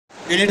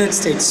United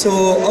States.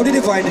 So how did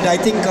you find it? I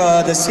think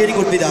the steering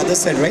would be the other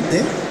side, right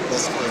there?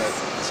 That's correct.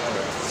 That's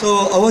correct.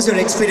 So how was your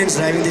experience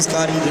driving this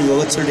car in the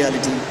virtual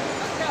reality?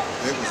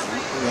 That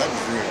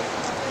was real.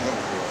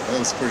 That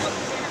was pretty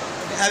cool.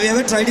 Have you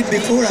ever tried it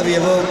before? Have you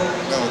ever?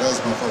 No, that was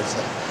my first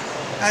time.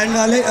 And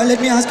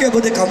let me ask you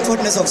about the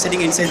comfortness of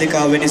sitting inside the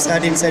car. When you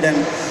sat inside and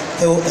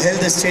held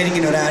the steering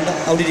in your hand,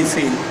 how did you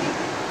feel?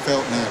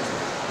 Felt natural.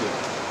 Yeah.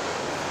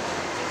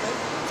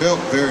 Felt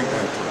very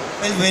natural.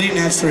 Well, very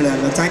natural,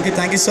 and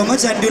thank you so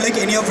much. And do you like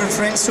any of your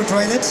friends to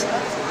try that?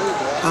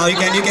 You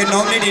can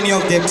nominate any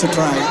of them to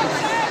try.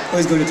 Who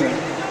is going to try?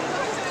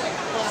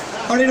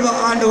 Alright,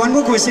 and one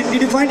more question.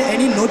 Did you find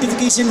any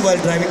notification while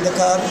driving the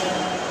car?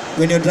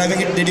 When you're driving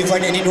it, did you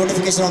find any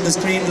notification on the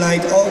screen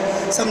like,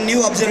 some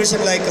new observation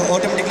like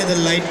automatically the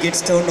light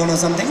gets turned on or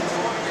something?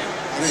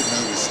 I didn't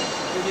notice it.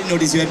 You didn't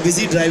notice, you were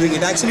busy driving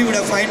it. Actually, you would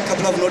have found a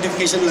couple of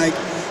notifications like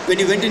when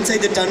you went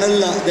inside the tunnel,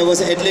 there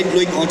was a headlight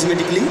glowing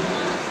automatically.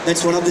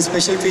 That's one of the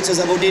special features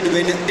about it.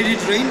 Did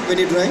it rain when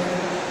you drive?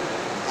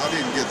 I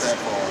didn't get that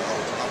far.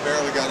 I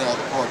barely got out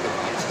of the parking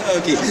lot.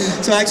 Okay,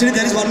 so actually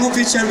there is one more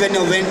feature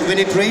when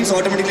it rains,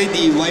 automatically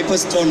the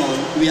wipers turn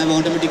on. We have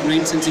automatic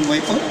rain sensing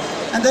wiper.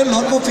 And there are a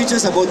lot more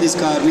features about this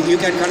car. You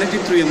can connect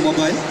it through your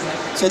mobile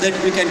so that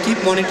we can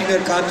keep monitoring your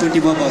car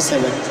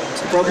 24/7.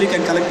 So probably you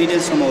can collect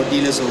details from our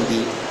dealers over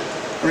there.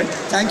 Alright,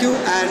 thank you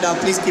and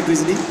please keep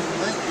visiting.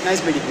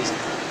 Nice meeting you.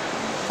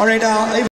 Alright,